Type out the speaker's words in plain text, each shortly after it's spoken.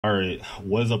Alright,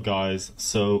 what is up guys?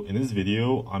 So in this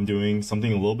video, I'm doing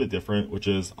something a little bit different, which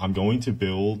is I'm going to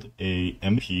build a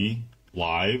MVP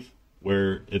live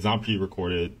where it's not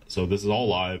pre-recorded. So this is all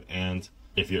live, and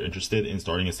if you're interested in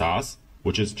starting a SaaS,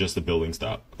 which is just a building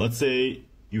step. Let's say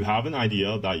you have an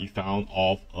idea that you found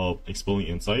off of Exploding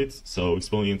Insights. So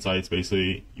Exploding Insights,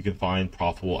 basically you can find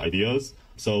profitable ideas.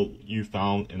 So you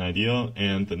found an idea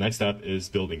and the next step is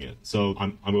building it. So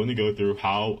I'm going to go through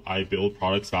how I build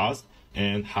products fast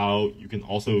and how you can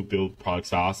also build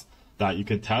products fast that you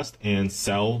can test and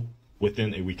sell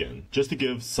within a weekend. Just to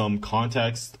give some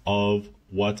context of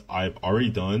what I've already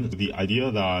done, the idea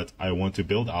that I want to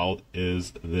build out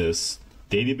is this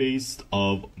database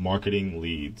of marketing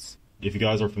leads. If you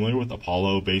guys are familiar with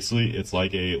Apollo, basically it's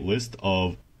like a list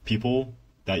of people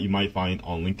that you might find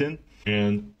on LinkedIn,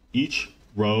 and each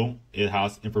row it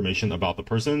has information about the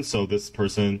person. So this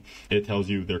person, it tells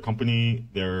you their company,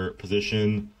 their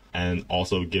position, and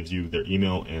also gives you their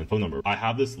email and phone number. I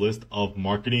have this list of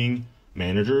marketing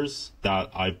managers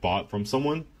that I bought from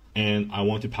someone, and I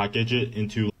want to package it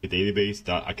into a database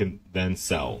that I can then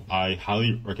sell. I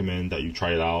highly recommend that you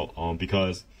try it out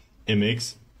because it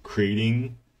makes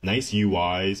creating nice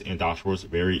UIs and dashboards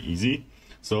very easy.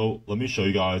 So let me show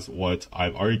you guys what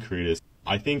I've already created.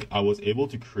 I think I was able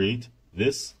to create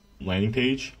this landing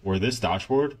page or this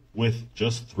dashboard with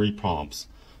just 3 prompts.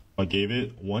 I gave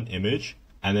it one image,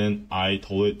 and then I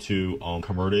told it to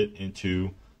convert it into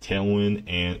Tailwind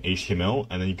and HTML.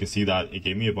 And then you can see that it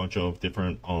gave me a bunch of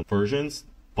different versions,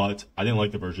 but I didn't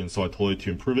like the version, so I told it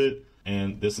to improve it.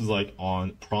 And this is like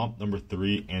on prompt number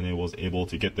 3, and it was able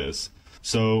to get this.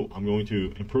 So I'm going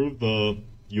to improve the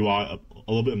UI a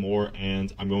little bit more,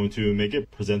 and I'm going to make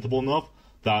it presentable enough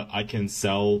that I can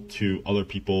sell to other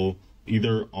people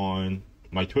either on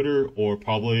my Twitter or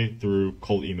probably through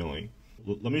cold emailing.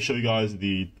 Let me show you guys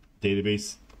the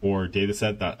database or data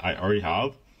set that I already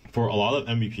have. For a lot of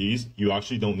MVPs, you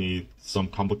actually don't need some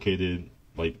complicated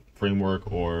like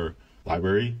framework or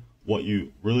library. What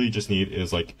you really just need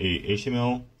is like a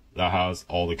HTML that has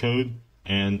all the code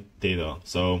and data.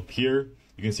 So here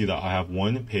you can see that I have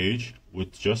one page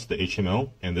with just the HTML,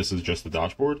 and this is just the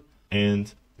dashboard,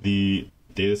 and the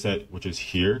data set which is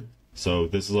here. So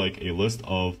this is like a list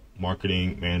of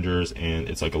marketing managers, and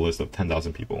it's like a list of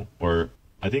 10,000 people, or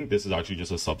I think this is actually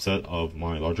just a subset of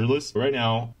my larger list. Right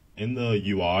now in the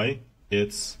UI,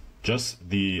 it's just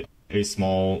a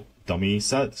small dummy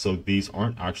set. So these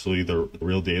aren't actually the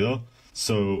real data.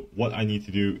 So what I need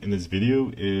to do in this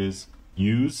video is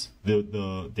use the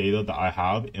data that I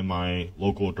have in my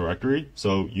local directory.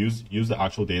 So use the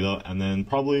actual data, and then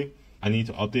probably I need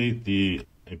to update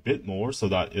a bit more so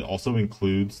that it also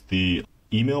includes the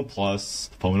email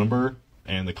plus phone number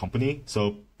and the company.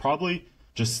 So probably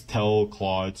just tell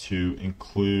Claude to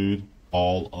include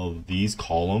all of these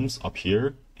columns up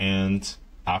here, and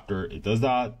after it does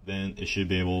that, then it should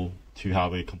be able to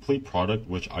have a complete product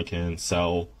which I can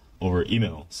sell over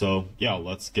email. So yeah,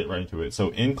 let's get right into it. So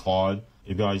in Claude,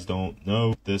 if you guys don't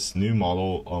know, this new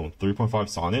model 3.5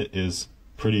 Sonnet is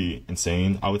pretty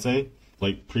insane, I would say.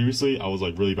 Like previously I was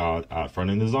like really bad at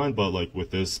front-end design, but like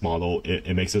with this model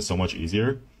it makes it so much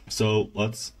easier. So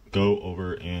let's go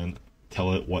over and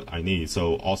tell it what I need.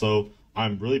 So also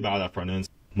I'm really bad at front ends.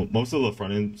 Most of the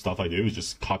front end stuff I do is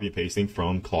just copy and pasting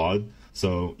from Claude.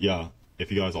 So yeah, if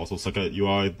you guys also suck at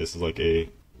UI, this is like a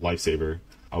lifesaver.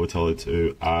 I would tell it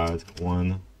to add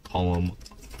one column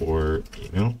for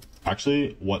email.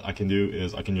 Actually, what I can do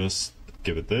is I can just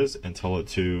give it this and tell it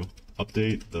to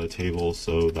update the table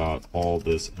so that all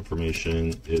this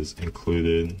information is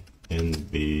included in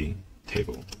the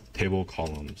table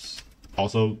columns.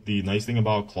 Also, the nice thing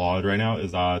about Claude right now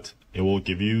is that it will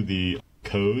give you the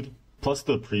code plus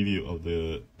the preview of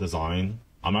the design.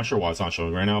 I'm not sure why it's not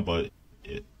showing right now, but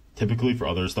typically for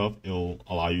other stuff, it'll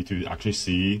allow you to actually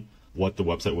see what the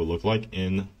website would look like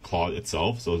in Claude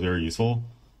itself. So it's very useful.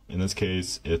 In this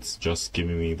case, it's just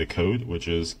giving me the code, which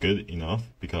is good enough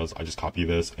because I just copy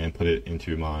this and put it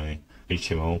into my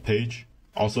HTML page.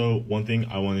 Also, one thing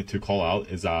I wanted to call out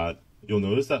is that you'll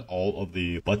notice that all of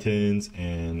the buttons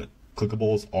and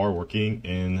clickables are working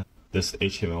in this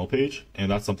HTML page, and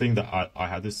that's something that I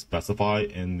had to specify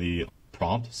in the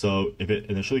prompt. So if it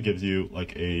initially gives you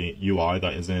like a UI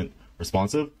that isn't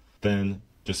responsive, then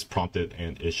just prompt it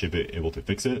and it should be able to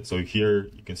fix it. So here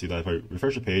you can see that if I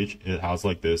refresh the page, it has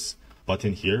like this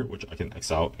button here which I can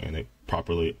X out, and it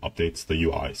properly updates the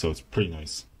UI. So it's pretty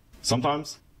nice.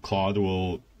 Sometimes Claude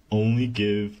will only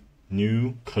give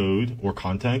new code or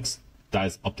context that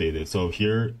is updated. So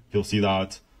here you'll see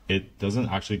that it doesn't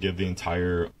actually give the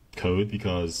entire code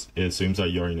because it assumes that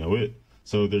you already know it.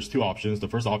 So there's two options. The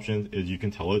first option is you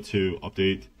can tell it to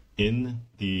update in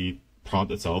the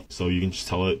prompt itself. So you can just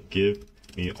tell it, give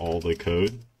me all the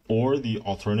code. Or the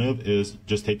alternative is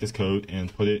just take this code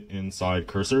and put it inside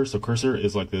Cursor. So Cursor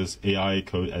is like this AI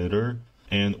code editor.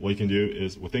 And what you can do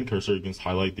is within Cursor, you can just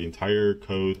highlight the entire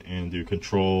code and do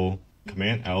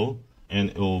Command L, and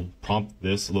it'll prompt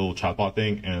this little chatbot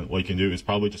thing. And what you can do is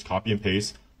probably just copy and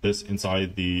paste this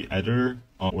inside the editor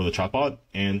or the chatbot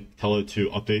and tell it to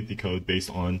update the code based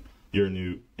on your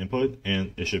new input.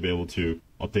 And it should be able to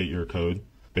update your code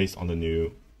based on the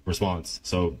new response.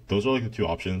 So those are like the two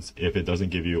options if it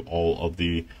doesn't give you all of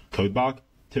the code back.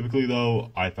 Typically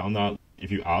though, I found that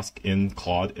if you ask in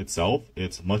Claude itself,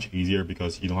 it's much easier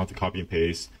because you don't have to copy and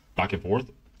paste back and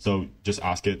forth. So just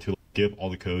ask it to give all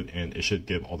the code and it should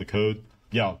give all the code.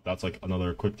 Yeah, that's like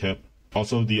another quick tip.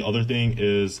 Also, the other thing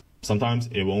is sometimes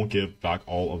it won't give back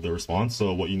all of the response.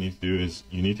 So what you need to do is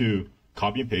you need to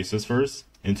copy and paste this first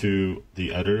into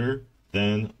the editor,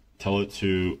 then tell it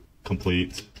to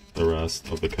complete the rest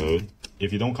of the code.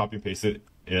 If you don't copy and paste it,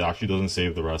 it actually doesn't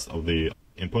save the rest of the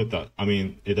input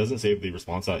it doesn't save the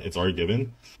response that it's already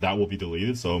given. That will be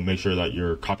deleted. So make sure that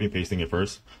you're copy and pasting it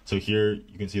first. So here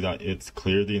you can see that it's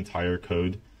cleared the entire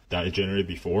code that it generated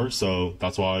before. So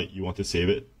that's why you want to save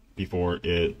it before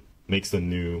it makes the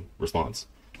new response.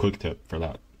 Quick tip for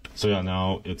that. So yeah,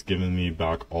 now it's given me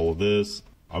back all of this.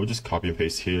 I would just copy and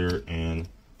paste here, and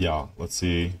yeah, let's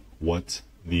see what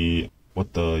the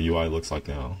UI looks like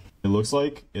now. It looks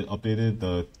like it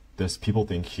updated this people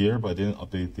thing here, but it didn't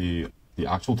update the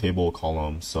actual table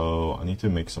column. So I need to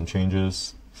make some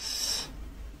changes.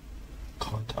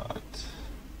 Contact.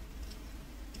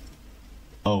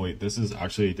 Oh wait, this is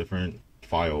actually a different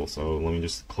file. So let me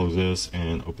just close this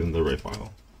and open the right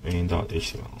file,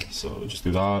 main.html. So just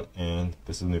do that, and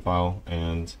this is a new file.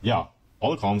 And yeah, all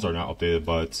the columns are now updated,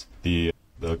 but the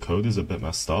code is a bit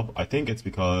messed up. I think it's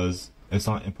because it's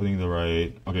not inputting the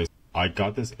right. Okay, I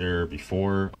got this error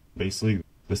before. Basically,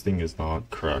 this thing is not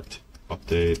correct.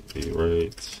 Update the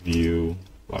right view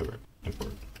library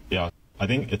import. Yeah, I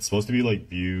think it's supposed to be like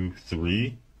view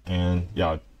 3, and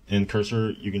yeah, in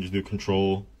Cursor you can just do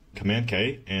Command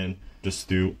K and just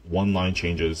do one line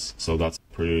changes. So that's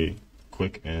pretty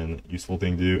quick and useful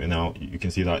thing to do. And now you can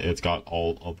see that it's got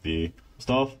all of the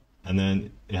stuff, and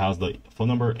then it has the phone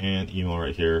number and email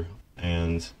right here,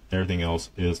 and everything else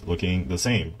is looking the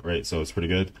same, right? So it's pretty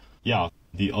good. Yeah,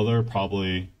 the other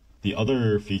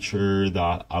feature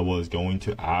that I was going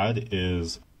to add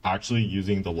is actually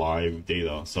using the live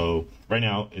data. So right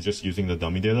now it's just using the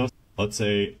dummy data. Let's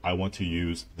say I want to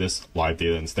use this live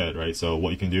data instead, right? So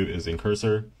what you can do is in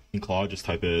Cursor, in Claude, just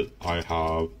type it, I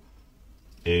have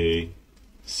a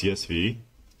CSV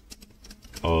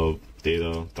of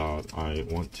data that I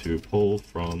want to pull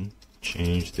from,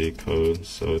 change the code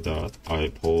so that I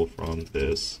pull from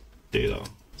this data.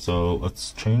 So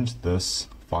let's change this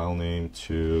file name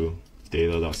to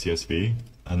data.csv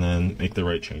and then make the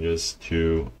right changes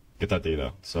to get that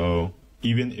data. So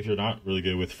even if you're not really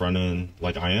good with front end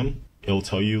like I am, it'll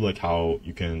tell you like how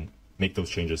you can make those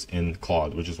changes in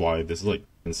Claude, which is why this is like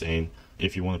insane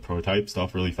if you want to prototype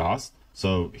stuff really fast.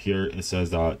 So here it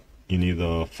says that you need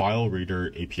the file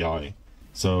reader API.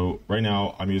 So right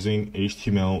now I'm using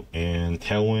HTML and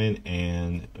Tailwind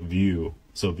and Vue.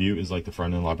 So Vue is like the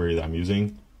front end library that I'm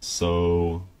using.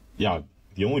 So yeah,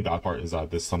 the only bad part is that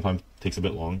this sometimes takes a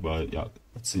bit long, but yeah,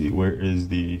 let's see, where is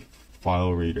the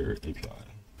file reader API?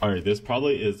 All right, this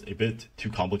probably is a bit too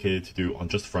complicated to do on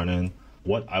just front end.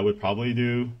 What I would probably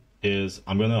do is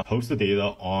I'm gonna host the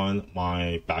data on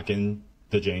my backend,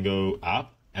 the Django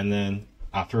app, and then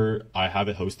after I have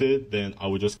it hosted, then I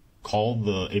would just call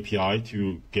the API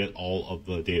to get all of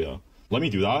the data. Let me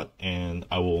do that, and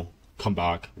I will come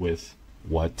back with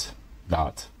what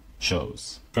that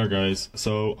shows. All right, guys,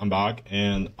 so I'm back,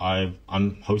 and I'm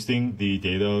hosting the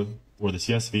data or the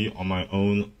CSV on my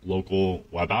own local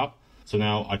web app. So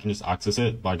now I can just access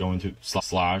it by going to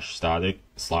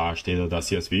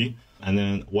 /static/data.csv. And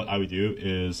then what I would do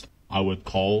is I would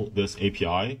call this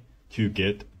API to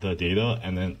get the data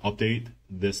and then update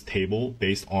this table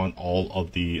based on all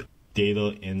of the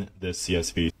data in this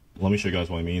CSV. Let me show you guys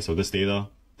what I mean. So this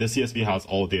CSV has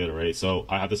all the data, right? So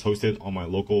I have this hosted on my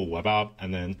local web app,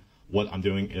 and then what I'm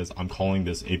doing is I'm calling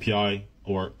this API,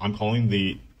 or I'm calling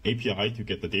the API to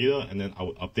get the data, and then I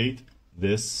would update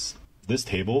this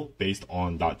table based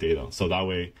on that data. So that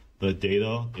way the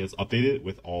data is updated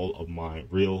with all of my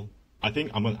real. I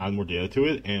think I'm gonna add more data to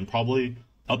it and probably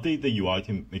update the UI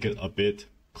to make it a bit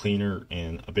cleaner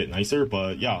and a bit nicer.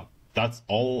 But yeah, that's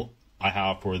all I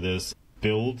have for this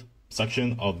build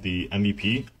section of the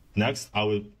MVP. Next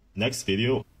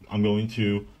video, I'm going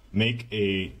to make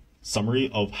a summary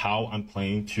of how I'm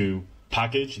planning to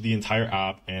package the entire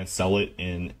app and sell it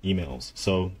in emails.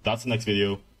 So that's the next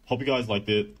video. Hope you guys liked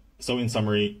it. So in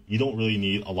summary, you don't really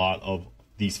need a lot of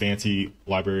these fancy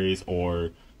libraries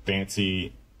or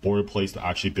fancy boilerplates to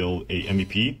actually build a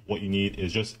MVP. What you need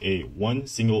is just one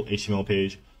single HTML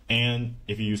page. And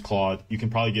if you use Claude, you can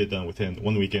probably get it done within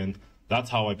 1 weekend. That's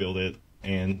how I build it.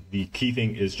 And the key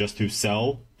thing is just to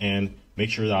sell and make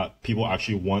sure that people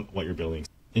actually want what you're building.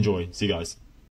 Enjoy. See you guys.